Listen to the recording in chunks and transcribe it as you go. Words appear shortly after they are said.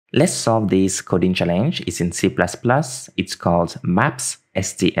Let's solve this coding challenge. It's in C++. It's called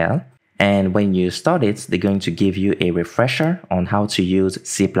Maps-STL. And when you start it, they're going to give you a refresher on how to use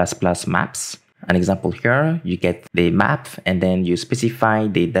C++ maps. An example here, you get the map and then you specify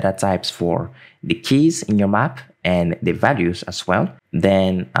the data types for the keys in your map and the values as well.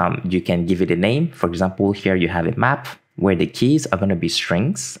 Then you can give it a name. For example, here you have a map where the keys are going to be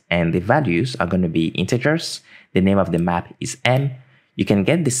strings and the values are going to be integers. The name of the map is M. You can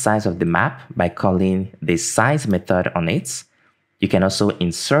get the size of the map by calling the size method on it. You can also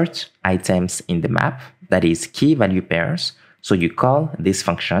insert items in the map, that is key value pairs. So you call this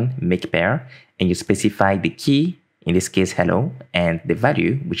function makePair and you specify the key, in this case hello, and the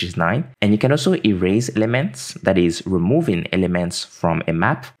value, which is 9. And you can also erase elements, that is removing elements from a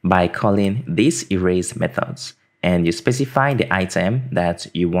map by calling these erase methods. And you specify the item that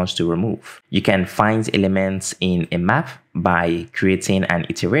you want to remove. You can find elements in a map by creating an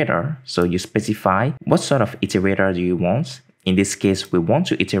iterator. So you specify what sort of iterator do you want. In this case, we want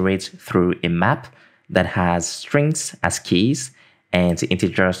to iterate through a map that has strings as keys and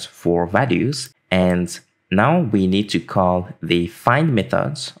integers for values. And now we need to call the find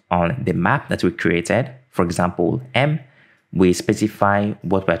methods on the map that we created. For example, M, we specify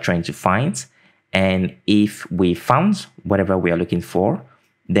what we're trying to find. And if we found whatever we are looking for,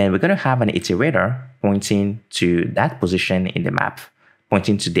 then we're going to have an iterator pointing to that position in the map,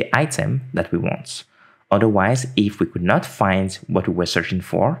 pointing to the item that we want. Otherwise, if we could not find what we were searching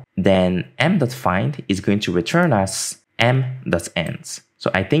for, then m.find is going to return us m.end.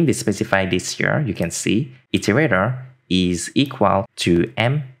 So I think they specify this here. You can see iterator is equal to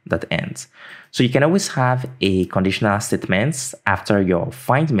m.end. So you can always have a conditional statement after your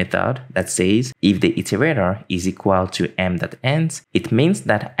find method that says if the iterator is equal to m.end, it means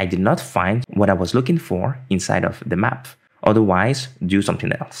that I did not find what I was looking for inside of the map. Otherwise, do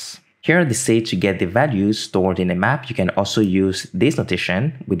something else. Here they say to get the values stored in a map, you can also use this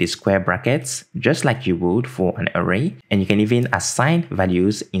notation with the square brackets, just like you would for an array. And you can even assign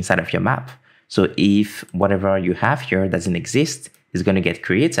values inside of your map. So if whatever you have here doesn't exist, it's going to get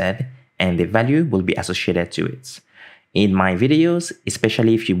created and the value will be associated to it. In my videos,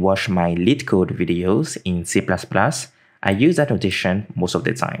 especially if you watch my lead code videos in C++, I use that notation most of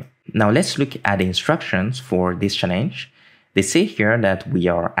the time. Now let's look at the instructions for this challenge. They say here that we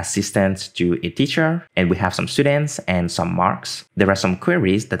are assistants to a teacher and we have some students and some marks. There are some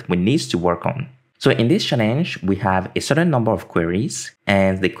queries that we need to work on. So in this challenge, we have a certain number of queries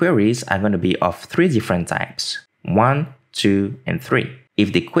and the queries are going to be of 3 different types, 1, 2, and 3.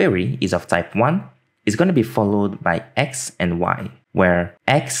 If the query is of type 1, it's going to be followed by X and Y, where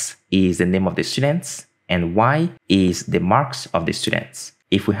X is the name of the students and Y is the marks of the students.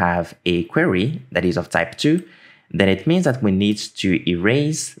 If we have a query that is of type 2, then it means that we need to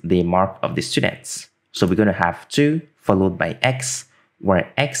erase the mark of the students. So we're going to have 2 followed by X,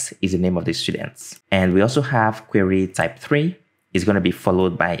 where X is the name of the students. And we also have query type 3 is going to be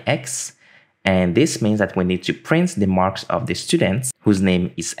followed by X. And this means that we need to print the marks of the students whose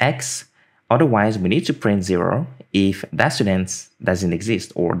name is X. Otherwise, we need to print 0 if that student doesn't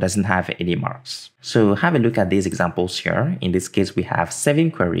exist or doesn't have any marks. So have a look at these examples here. In this case, we have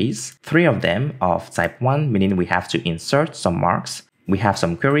 7 queries, 3 of them of type 1, meaning we have to insert some marks. We have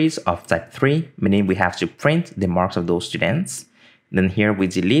some queries of type 3, meaning we have to print the marks of those students. Then here we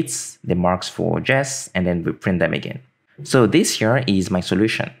delete the marks for Jess and then we print them again. So this here is my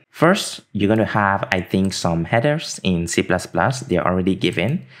solution. First, you're going to have, I think, some headers in C++. They're already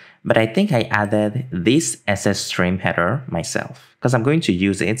given. But I think I added this SSStream header myself because I'm going to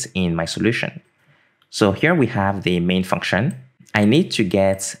use it in my solution. So here we have the main function. I need to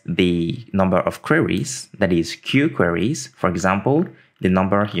get the number of queries, that is Q queries. For example, the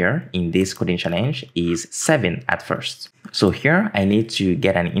number here in this coding challenge is 7 at first. So here I need to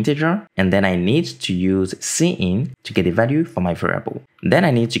get an integer and then I need to use cin to get a value for my variable. Then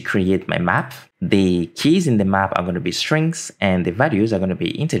I need to create my map. The keys in the map are going to be strings and the values are going to be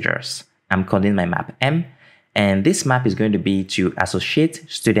integers. I'm calling my map M and this map is going to be to associate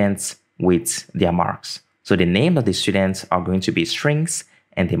students with their marks. So the name of the students are going to be strings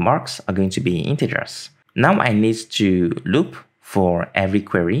and the marks are going to be integers. Now I need to loop for every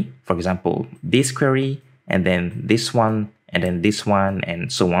query. For example, this query and then this one and then this one and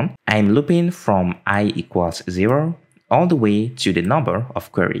so on. I'm looping from I equals 0 all the way to the number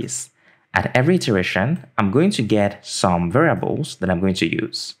of queries. At every iteration, I'm going to get some variables that I'm going to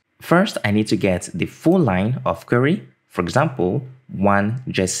use. First, I need to get the full line of query. For example, 1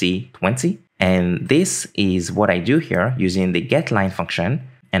 Jesse 20. And this is what I do here using the getLine function.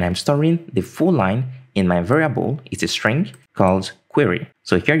 And I'm storing the full line in my variable. It's a string called query.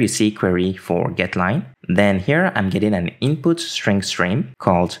 So here you see query for getLine. Then here I'm getting an input string stream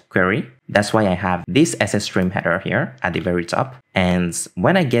called query. That's why I have this SS stream header here at the very top. And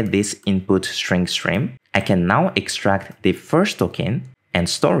when I get this input string stream, I can now extract the first token and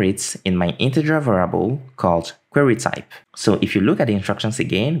store it in my integer variable called query type. So if you look at the instructions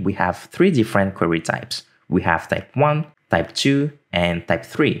again, we have 3 different query types. We have type 1, type 2, and type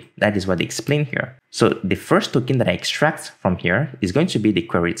 3. That is what they explain here. So the first token that I extract from here is going to be the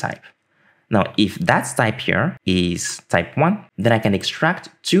query type. Now, if that type here is type 1, then I can extract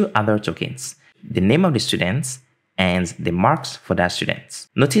 2 other tokens, the name of the student and the marks for that student.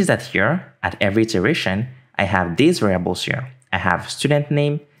 Notice that here, at every iteration, I have these variables here. I have student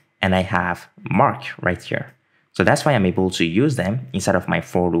name and I have mark right here. So that's why I'm able to use them inside of my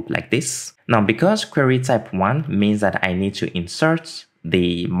for loop like this. Now, because query type 1 means that I need to insert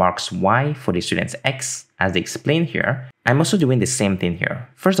the marks Y for the students X, as they explain here, I'm also doing the same thing here.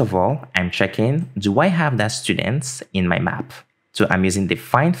 First of all, I'm checking, do I have that student in my map? So I'm using the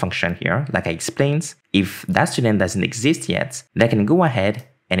find function here, like I explained. If that student doesn't exist yet, then I can go ahead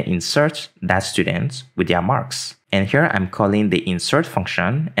and insert that student with their marks. And here I'm calling the insert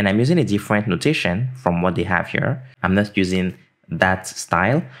function, and I'm using a different notation from what they have here. I'm not using that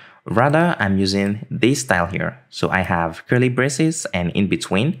style. Rather, I'm using this style here. So I have curly braces and in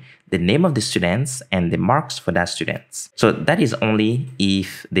between the name of the students and the marks for that student. So that is only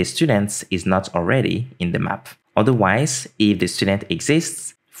if the student is not already in the map. Otherwise, if the student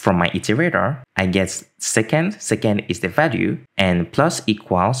exists, from my iterator, I get second. Second is the value, and plus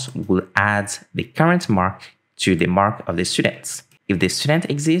equals will add the current mark to the mark of the students. If the student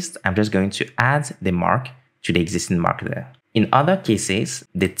exists, I'm just going to add the mark to the existing mark there. In other cases,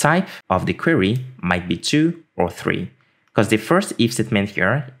 the type of the query might be 2 or 3, because the first if statement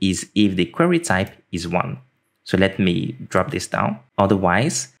here is if the query type is 1. So let me drop this down.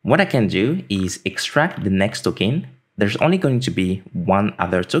 Otherwise, what I can do is extract the next token. There's only going to be one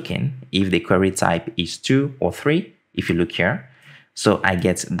other token if the query type is 2 or 3, if you look here. So I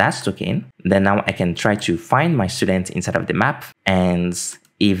get that token. Then now I can try to find my student inside of the map. And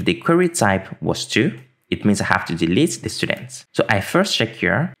if the query type was 2, it means I have to delete the student. So I first check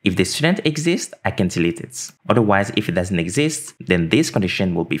here. If the student exists, I can delete it. Otherwise, if it doesn't exist, then this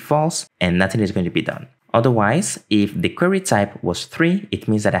condition will be false and nothing is going to be done. Otherwise, if the query type was 3, it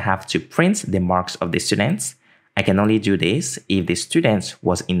means that I have to print the marks of the students. I can only do this if the student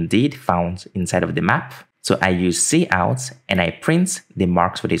was indeed found inside of the map. So I use cout and I print the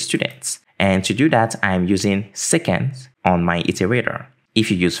marks for the students. And to do that, I'm using second on my iterator. If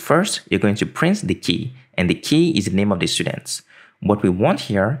you use first, you're going to print the key, and the key is the name of the students. What we want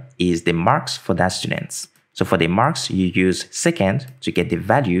here is the marks for that student. So for the marks, you use second to get the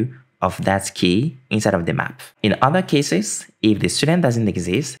value of that key inside of the map. In other cases, if the student doesn't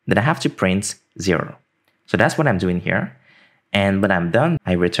exist, then I have to print 0. So that's what I'm doing here. And when I'm done,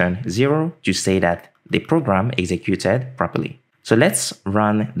 I return 0 to say that the program executed properly. So let's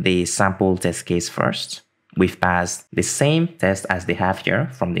run the sample test case first. We've passed the same test as they have here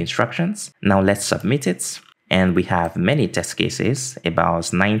from the instructions. Now let's submit it. And we have many test cases,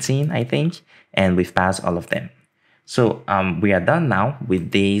 about 19, I think, and we've passed all of them. So we are done now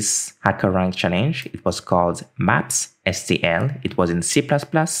with this HackerRank challenge. It was called Maps-STL. It was in C++.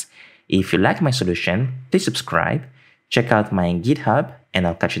 If you like my solution, please subscribe, check out my GitHub, and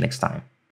I'll catch you next time.